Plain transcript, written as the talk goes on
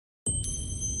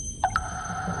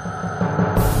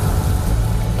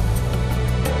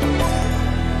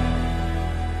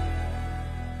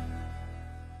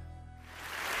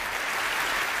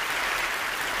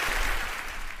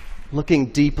Looking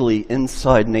deeply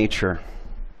inside nature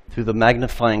through the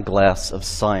magnifying glass of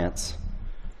science,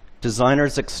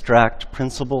 designers extract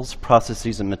principles,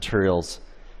 processes, and materials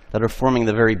that are forming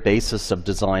the very basis of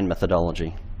design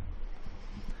methodology.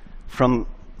 From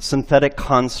synthetic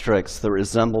constructs that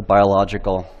resemble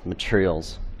biological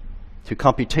materials to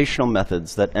computational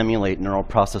methods that emulate neural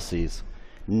processes,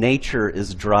 nature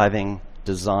is driving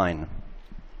design.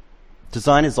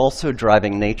 Design is also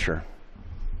driving nature.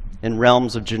 In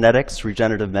realms of genetics,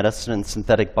 regenerative medicine, and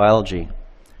synthetic biology,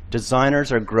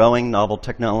 designers are growing novel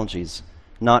technologies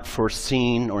not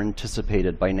foreseen or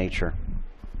anticipated by nature.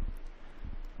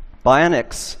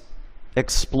 Bionics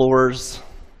explores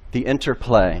the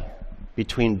interplay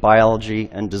between biology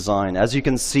and design. As you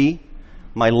can see,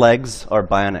 my legs are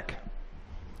bionic.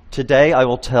 Today, I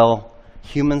will tell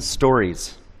human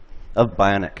stories of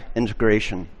bionic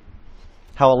integration,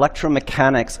 how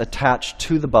electromechanics attached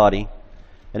to the body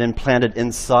and implanted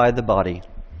inside the body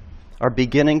are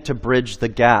beginning to bridge the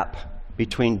gap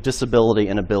between disability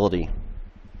and ability,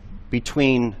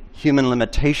 between human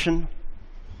limitation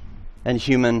and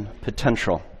human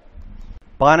potential.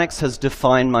 Bionics has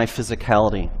defined my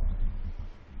physicality.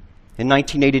 In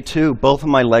 1982, both of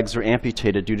my legs were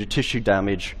amputated due to tissue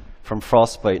damage from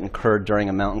frostbite incurred during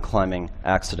a mountain climbing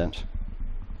accident.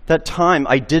 At that time,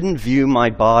 I didn't view my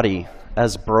body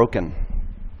as broken.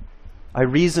 I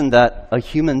reasoned that a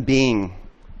human being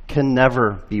can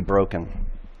never be broken.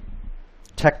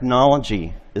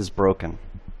 Technology is broken.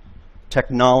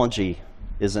 Technology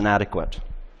is inadequate.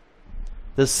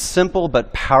 This simple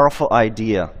but powerful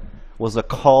idea was a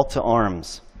call to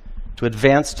arms to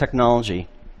advance technology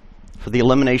for the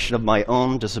elimination of my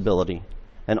own disability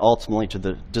and ultimately to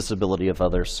the disability of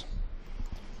others.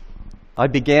 I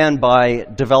began by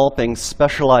developing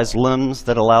specialized limbs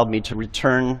that allowed me to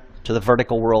return to the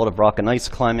vertical world of rock and ice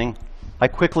climbing. I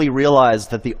quickly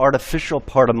realized that the artificial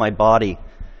part of my body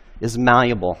is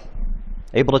malleable,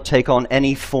 able to take on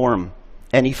any form,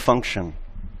 any function.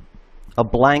 A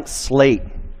blank slate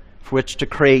for which to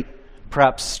create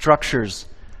perhaps structures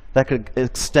that could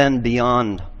extend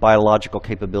beyond biological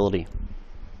capability.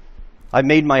 I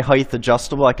made my height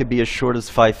adjustable. I could be as short as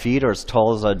 5 feet or as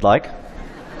tall as I'd like.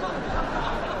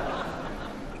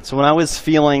 So when I was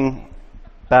feeling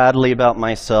badly about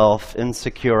myself,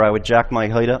 insecure, I would jack my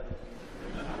height up.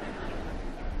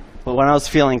 But when I was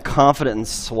feeling confident and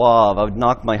suave, I would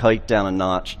knock my height down a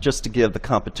notch just to give the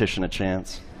competition a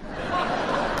chance.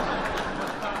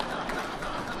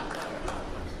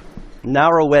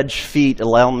 Narrow wedge feet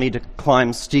allow me to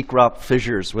climb steep rock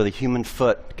fissures where the human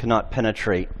foot cannot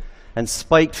penetrate, and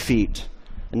spiked feet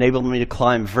enabled me to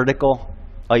climb vertical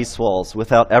ice walls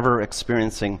without ever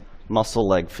experiencing muscle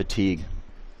leg fatigue.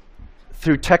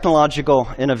 Through technological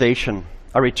innovation,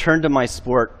 I returned to my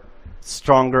sport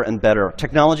stronger and better.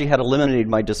 Technology had eliminated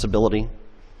my disability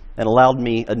and allowed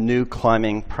me a new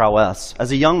climbing prowess.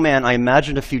 As a young man, I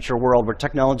imagined a future world where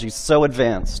technology so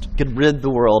advanced could rid the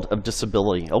world of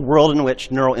disability, a world in which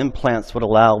neural implants would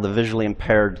allow the visually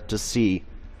impaired to see,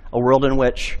 a world in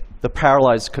which the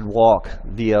paralyzed could walk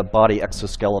via body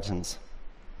exoskeletons.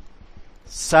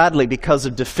 Sadly, because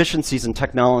of deficiencies in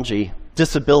technology,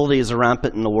 disability is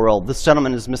rampant in the world. This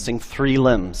gentleman is missing 3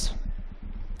 limbs.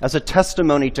 As a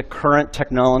testimony to current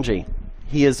technology,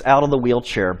 he is out of the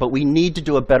wheelchair, but we need to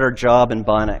do a better job in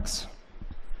Bionics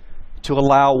to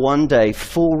allow one day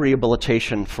full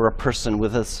rehabilitation for a person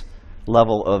with this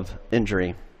level of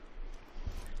injury.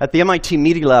 At the MIT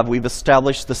Media Lab, we've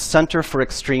established the Center for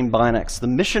Extreme Bionics. The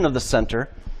mission of the center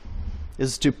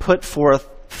is to put forth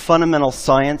fundamental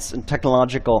science and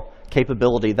technological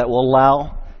capability that will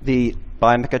allow the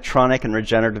biomechatronic and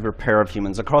regenerative repair of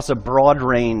humans across a broad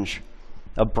range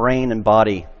of brain and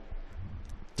body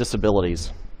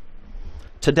disabilities.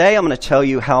 Today, I'm going to tell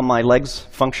you how my legs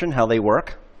function, how they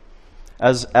work,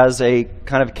 as a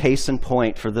kind of case in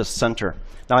point for this center.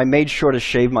 Now, I made sure to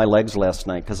shave my legs last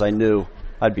night because I knew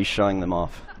I'd be showing them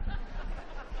off.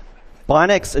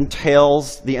 Bionics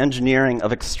entails the engineering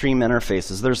of extreme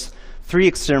interfaces. There's 3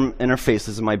 extreme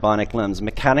interfaces in my bionic limbs: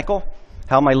 mechanical,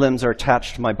 how my limbs are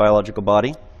attached to my biological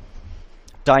body;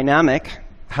 dynamic,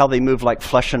 how they move like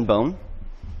flesh and bone;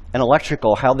 and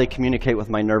electrical, how they communicate with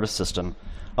my nervous system.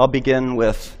 I'll begin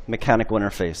with mechanical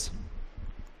interface.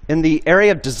 In the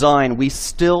area of design, we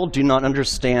still do not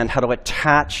understand how to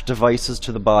attach devices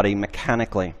to the body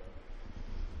mechanically.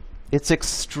 It's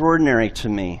extraordinary to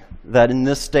me that in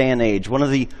this day and age, one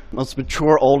of the most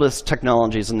mature, oldest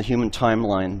technologies in the human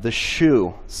timeline, the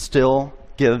shoe, still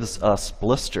gives us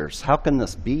blisters. How can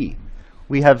this be?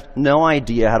 We have no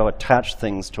idea how to attach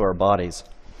things to our bodies.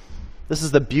 This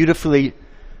is the beautifully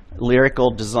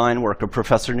lyrical design work of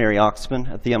Professor Neri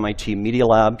Oxman at the MIT Media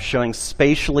Lab, showing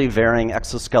spatially varying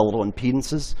exoskeletal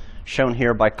impedances, shown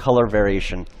here by color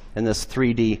variation in this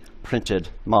 3D printed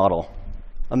model.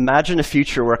 Imagine a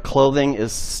future where clothing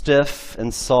is stiff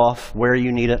and soft where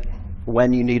you need it,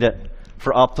 when you need it,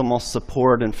 for optimal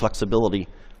support and flexibility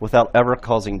without ever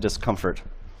causing discomfort.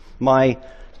 My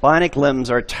bionic limbs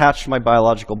are attached to my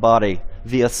biological body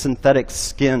via synthetic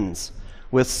skins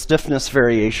with stiffness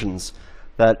variations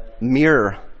that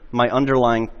mirror my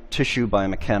underlying tissue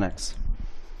biomechanics.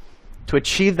 To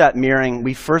achieve that mirroring,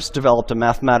 we first developed a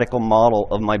mathematical model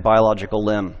of my biological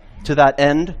limb. To that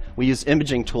end, we use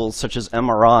imaging tools such as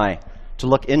MRI to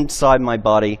look inside my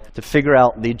body to figure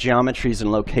out the geometries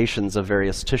and locations of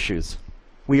various tissues.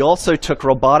 We also took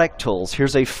robotic tools.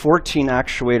 Here's a 14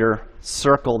 actuator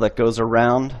circle that goes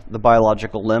around the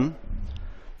biological limb.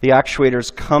 The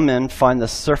actuators come in, find the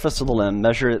surface of the limb,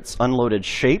 measure its unloaded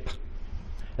shape,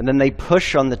 and then they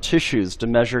push on the tissues to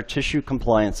measure tissue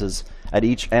compliances at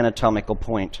each anatomical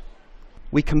point.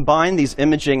 We combine these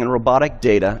imaging and robotic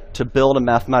data to build a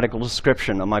mathematical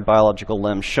description of my biological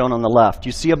limb, shown on the left.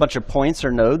 You see a bunch of points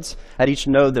or nodes. At each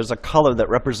node, there's a color that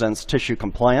represents tissue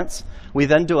compliance. We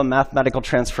then do a mathematical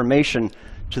transformation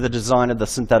to the design of the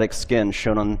synthetic skin,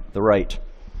 shown on the right.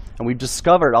 And we've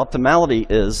discovered optimality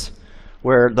is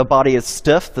where the body is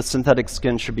stiff, the synthetic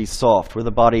skin should be soft. Where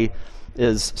the body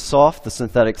is soft, the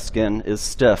synthetic skin is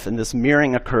stiff. And this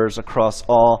mirroring occurs across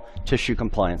all tissue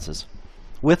compliances.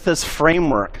 With this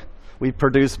framework, we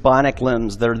produce bionic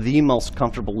limbs that are the most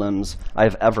comfortable limbs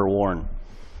I've ever worn.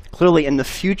 Clearly, in the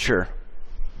future,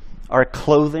 our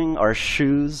clothing, our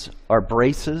shoes, our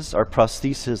braces, our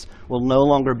prostheses will no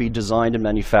longer be designed and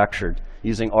manufactured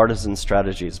using artisan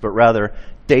strategies, but rather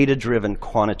data-driven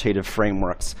quantitative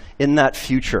frameworks. In that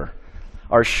future,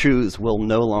 our shoes will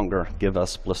no longer give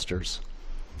us blisters.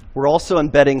 We're also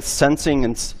embedding sensing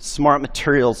and smart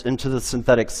materials into the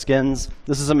synthetic skins.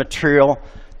 This is a material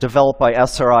developed by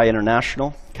SRI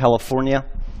International, California.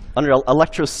 Under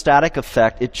electrostatic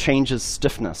effect, it changes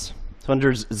stiffness. So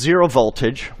under zero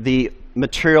voltage, the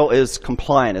material is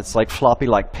compliant. It's like floppy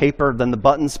like paper. Then the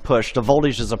button's pushed, the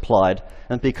voltage is applied,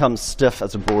 and it becomes stiff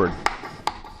as a board.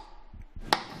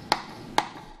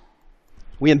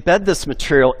 We embed this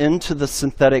material into the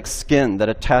synthetic skin that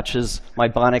attaches my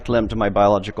bionic limb to my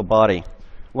biological body.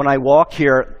 When I walk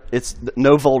here, it's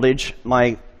no voltage.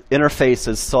 My interface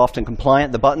is soft and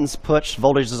compliant. The button's pushed,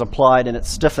 voltage is applied, and it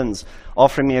stiffens,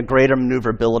 offering me a greater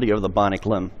maneuverability of the bionic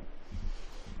limb.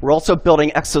 We're also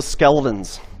building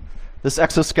exoskeletons. This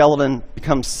exoskeleton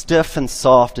becomes stiff and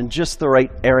soft in just the right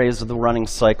areas of the running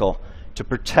cycle to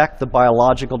protect the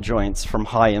biological joints from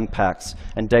high impacts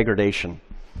and degradation.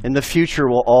 In the future,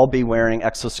 we'll all be wearing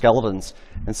exoskeletons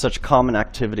in such common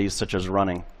activities such as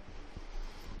running.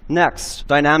 Next,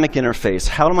 dynamic interface.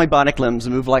 How do my bionic limbs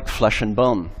move like flesh and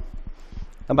bone?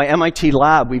 At my MIT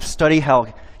lab, we've studied how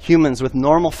humans with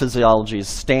normal physiologies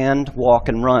stand, walk,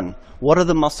 and run. What are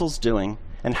the muscles doing,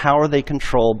 and how are they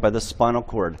controlled by the spinal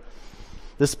cord?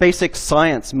 This basic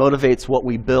science motivates what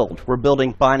we build. We're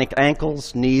building bionic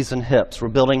ankles, knees, and hips. We're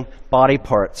building body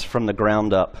parts from the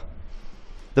ground up.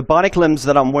 The bionic limbs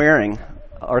that I'm wearing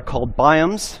are called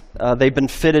biomes. They've been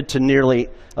fitted to nearly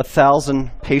 1,000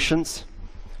 patients,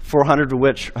 400 of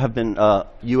which have been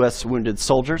US wounded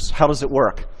soldiers. How does it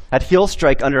work? At heel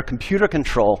strike under computer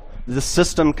control, the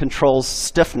system controls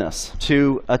stiffness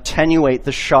to attenuate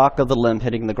the shock of the limb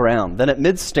hitting the ground. Then at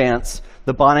mid-stance,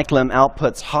 the bionic limb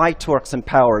outputs high torques and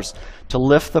powers to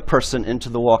lift the person into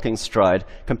the walking stride,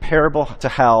 comparable to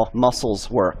how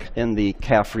muscles work in the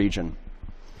calf region.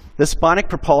 This bionic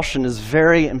propulsion is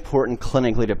very important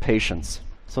clinically to patients.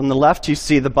 So on the left, you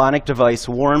see the bionic device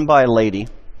worn by a lady.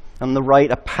 On the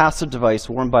right, a passive device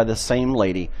worn by the same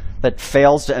lady that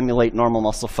fails to emulate normal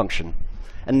muscle function,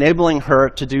 enabling her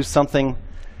to do something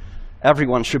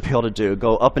everyone should be able to do,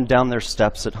 go up and down their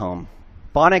steps at home.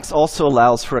 Bionics also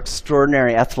allows for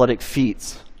extraordinary athletic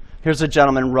feats. Here's a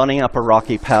gentleman running up a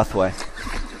rocky pathway.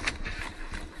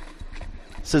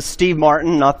 This is Steve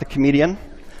Martin, not the comedian,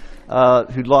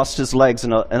 who lost his legs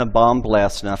in a bomb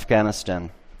blast in Afghanistan.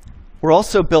 We're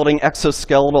also building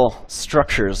exoskeletal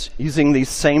structures using these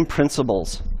same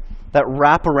principles that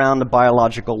wrap around a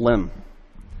biological limb.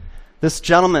 This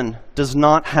gentleman does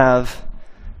not have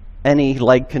any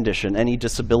leg condition, any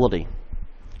disability.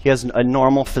 He has a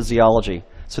normal physiology.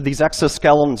 So these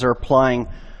exoskeletons are applying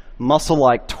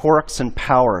muscle-like torques and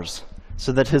powers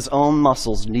so that his own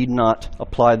muscles need not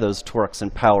apply those torques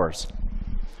and powers.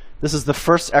 This is the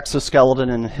first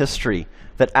exoskeleton in history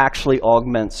that actually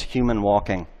augments human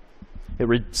walking. It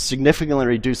significantly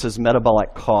reduces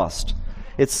metabolic cost.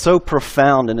 It's so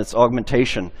profound in its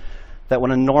augmentation that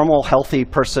when a normal, healthy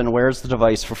person wears the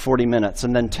device for 40 minutes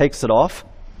and then takes it off,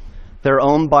 their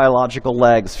own biological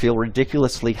legs feel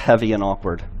ridiculously heavy and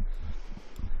awkward.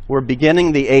 We're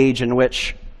beginning the age in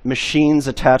which machines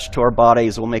attached to our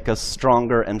bodies will make us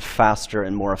stronger and faster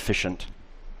and more efficient.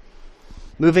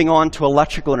 Moving on to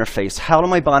electrical interface, how do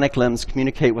my bionic limbs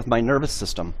communicate with my nervous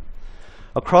system?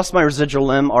 Across my residual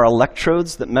limb are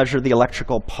electrodes that measure the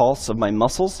electrical pulse of my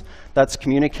muscles that's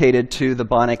communicated to the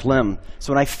bionic limb.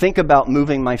 So when I think about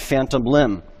moving my phantom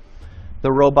limb,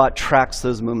 the robot tracks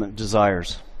those movement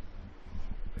desires.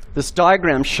 This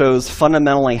diagram shows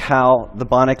fundamentally how the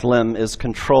bionic limb is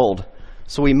controlled.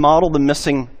 So we model the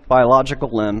missing biological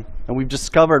limb, and we've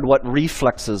discovered what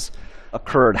reflexes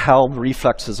occurred, how the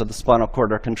reflexes of the spinal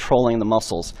cord are controlling the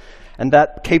muscles. And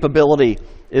that capability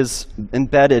is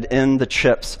embedded in the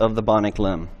chips of the bionic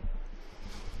limb.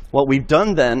 What we've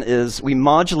done then is we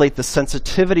modulate the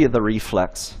sensitivity of the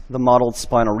reflex, the modeled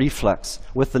spinal reflex,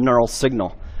 with the neural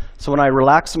signal. So when I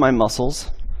relax my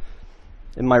muscles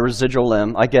in my residual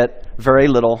limb, I get very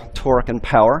little torque and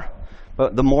power.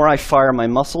 But the more I fire my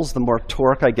muscles, the more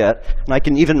torque I get, and I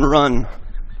can even run.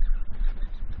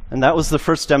 And that was the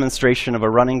first demonstration of a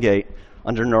running gait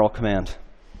under neural command.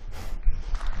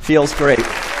 Feels great.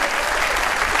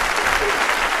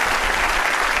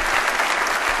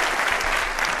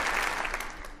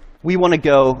 We want to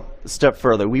go a step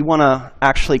further. We want to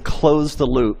actually close the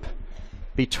loop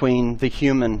between the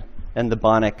human and the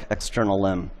bionic external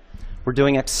limb. We're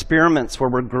doing experiments where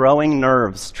we're growing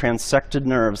nerves, transected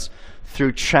nerves,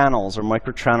 through channels or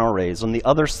microchannel arrays. On the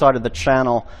other side of the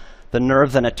channel, the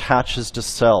nerve then attaches to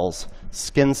cells,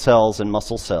 skin cells and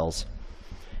muscle cells.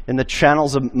 In the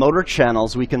channels of motor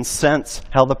channels, we can sense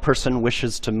how the person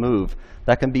wishes to move.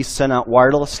 That can be sent out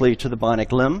wirelessly to the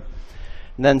bionic limb.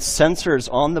 And then sensors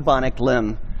on the bionic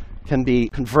limb can be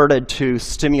converted to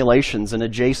stimulations in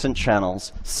adjacent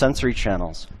channels, sensory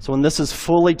channels. So when this is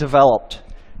fully developed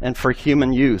and for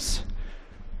human use,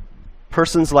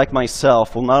 persons like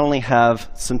myself will not only have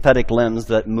synthetic limbs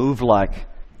that move like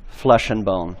flesh and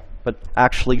bone, but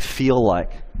actually feel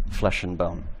like flesh and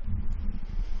bone.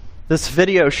 This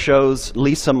video shows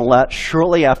Lisa Millette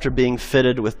shortly after being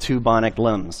fitted with 2 bionic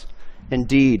limbs.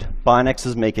 Indeed, Bionics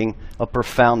is making a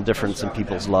profound difference in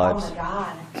people's lives. Oh my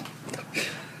God.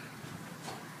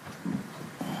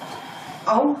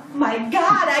 Oh my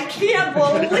God, I can't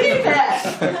believe it.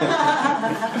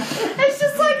 It's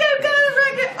just like I've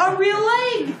got a real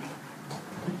leg.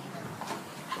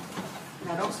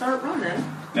 Now don't start running.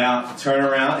 Now turn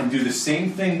around and do the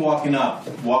same thing walking up.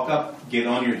 Walk up, get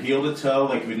on your heel to toe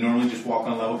like you would normally just walk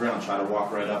on level ground. Try to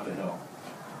walk right up the hill.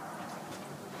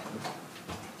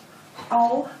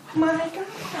 Oh my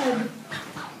God.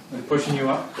 Is it pushing you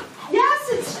up?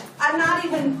 Yes, I'm not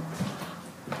even,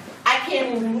 I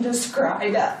can't even describe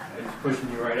it. It's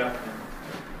pushing you right up.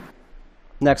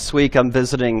 Next week, I'm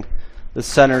visiting the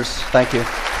centers. Thank you.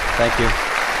 Thank you.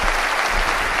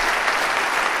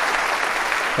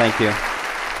 Thank you.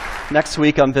 Next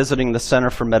week, I'm visiting the Center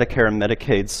for Medicare and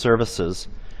Medicaid Services,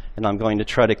 and I'm going to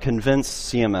try to convince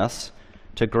CMS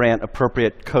to grant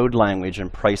appropriate code language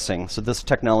and pricing so this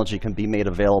technology can be made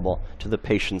available to the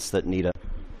patients that need it.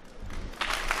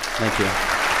 Thank you.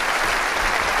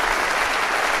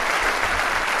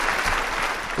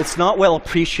 It's not well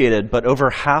appreciated, but over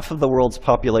half of the world's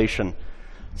population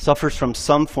suffers from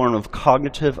some form of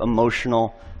cognitive,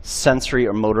 emotional, sensory,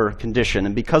 or motor condition.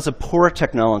 And because of poor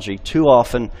technology, too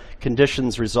often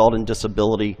conditions result in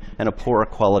disability and a poorer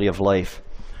quality of life.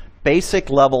 Basic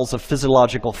levels of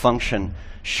physiological function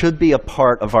should be a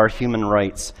part of our human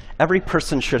rights. Every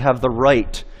person should have the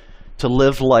right to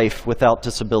live life without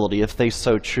disability if they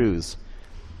so choose.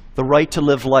 The right to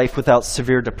live life without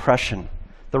severe depression.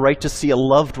 The right to see a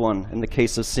loved one in the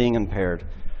case of seeing impaired.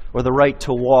 Or the right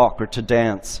to walk or to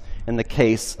dance in the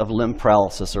case of limb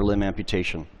paralysis or limb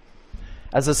amputation.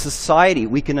 As a society,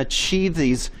 we can achieve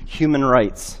these human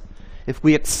rights if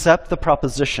we accept the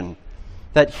proposition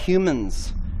that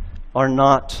humans are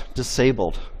not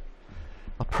disabled.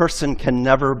 A person can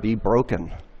never be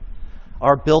broken.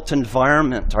 Our built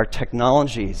environment, our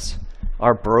technologies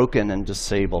are broken and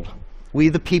disabled. We,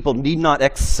 the people, need not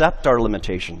accept our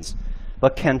limitations,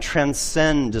 but can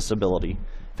transcend disability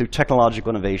through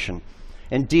technological innovation.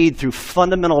 Indeed, through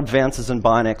fundamental advances in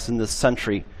bionics in this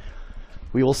century,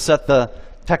 we will set the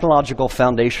technological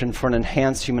foundation for an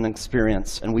enhanced human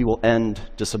experience, and we will end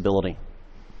disability.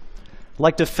 I'd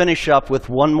like to finish up with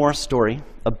one more story,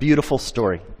 a beautiful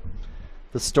story.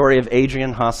 The story of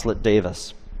Adrienne Haslett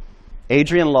Davis.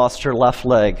 Adrienne lost her left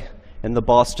leg in the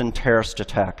Boston terrorist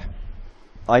attack.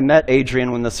 I met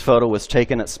Adrian when this photo was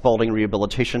taken at Spaulding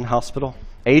Rehabilitation Hospital.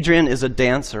 Adrian is a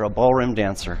dancer, a ballroom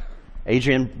dancer.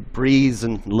 Adrian breathes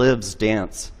and lives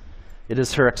dance. It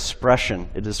is her expression.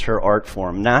 It is her art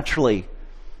form. Naturally,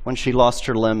 when she lost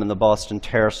her limb in the Boston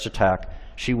terrorist attack,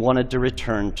 she wanted to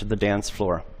return to the dance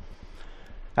floor.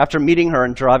 After meeting her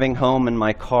and driving home in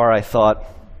my car, I thought,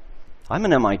 I'm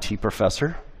an MIT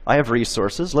professor. I have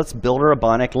resources. Let's build her a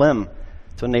bionic limb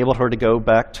to enable her to go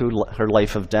back to her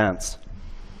life of dance.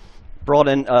 Brought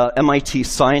in MIT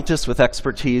scientists with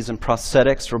expertise in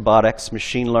prosthetics, robotics,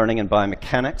 machine learning, and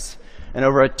biomechanics. And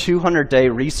over a 200-day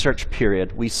research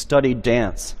period, we studied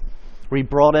dance. We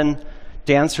brought in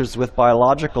dancers with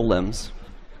biological limbs,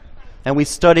 and we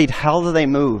studied how do they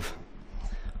move?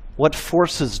 What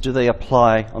forces do they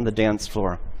apply on the dance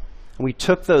floor? And we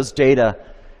took those data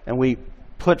and we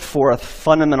put forth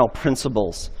fundamental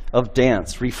principles of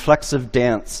dance, reflexive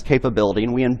dance capability,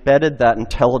 and we embedded that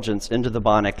intelligence into the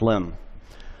bionic limb.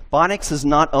 Bionics is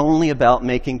not only about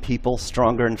making people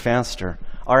stronger and faster.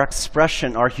 Our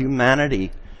expression, our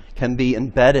humanity, can be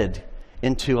embedded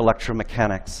into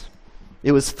electromechanics.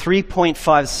 It was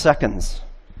 3.5 seconds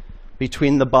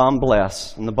between the bomb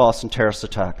blasts and the Boston terrorist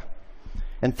attack.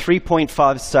 In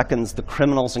 3.5 seconds, the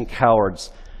criminals and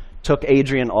cowards took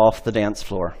Adrian off the dance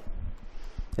floor.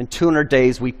 In 200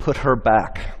 days, we put her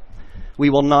back. We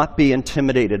will not be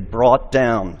intimidated, brought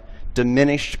down,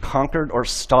 diminished, conquered, or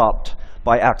stopped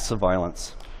by acts of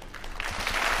violence.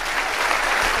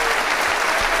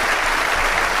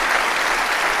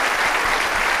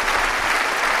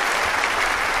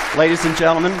 Ladies and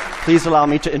gentlemen, please allow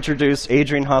me to introduce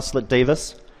Adrian Hoslett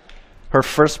Davis, her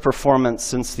first performance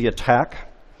since the attack.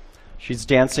 She's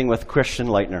dancing with Christian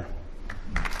Leitner.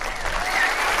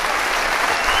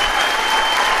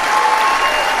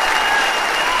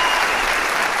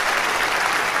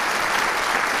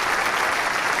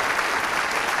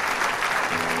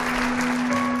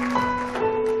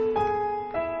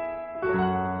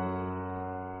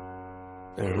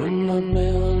 Ring my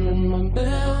bell, ring my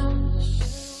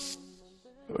bells.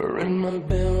 Ring my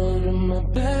bell, ring my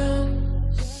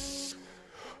bells.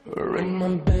 Ring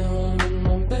my bell, ring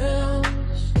my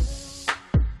bells.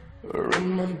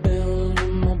 Ring my bell,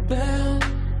 ring my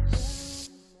bells.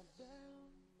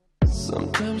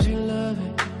 Sometimes you love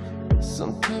it,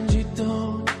 sometimes you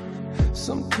don't.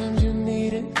 Sometimes you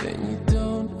need it, then you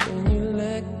don't, then you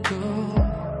let go.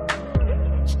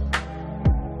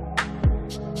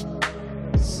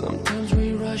 Sometimes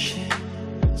we rush it,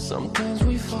 sometimes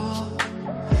we fall.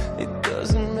 It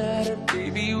doesn't matter,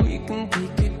 baby, we can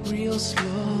take it real slow.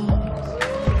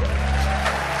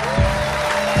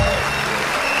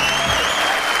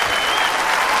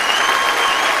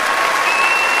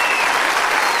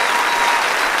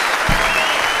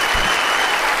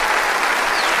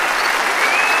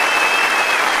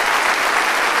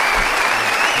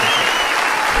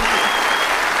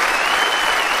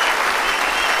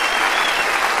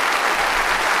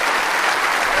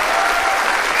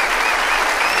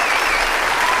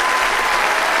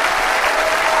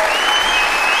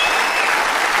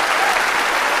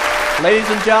 Ladies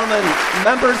and gentlemen,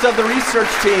 members of the research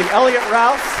team, Elliot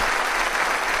Rouse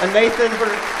and Nathan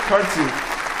Bertartzi.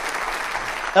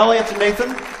 Elliot and Nathan.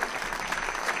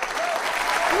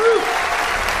 Woo.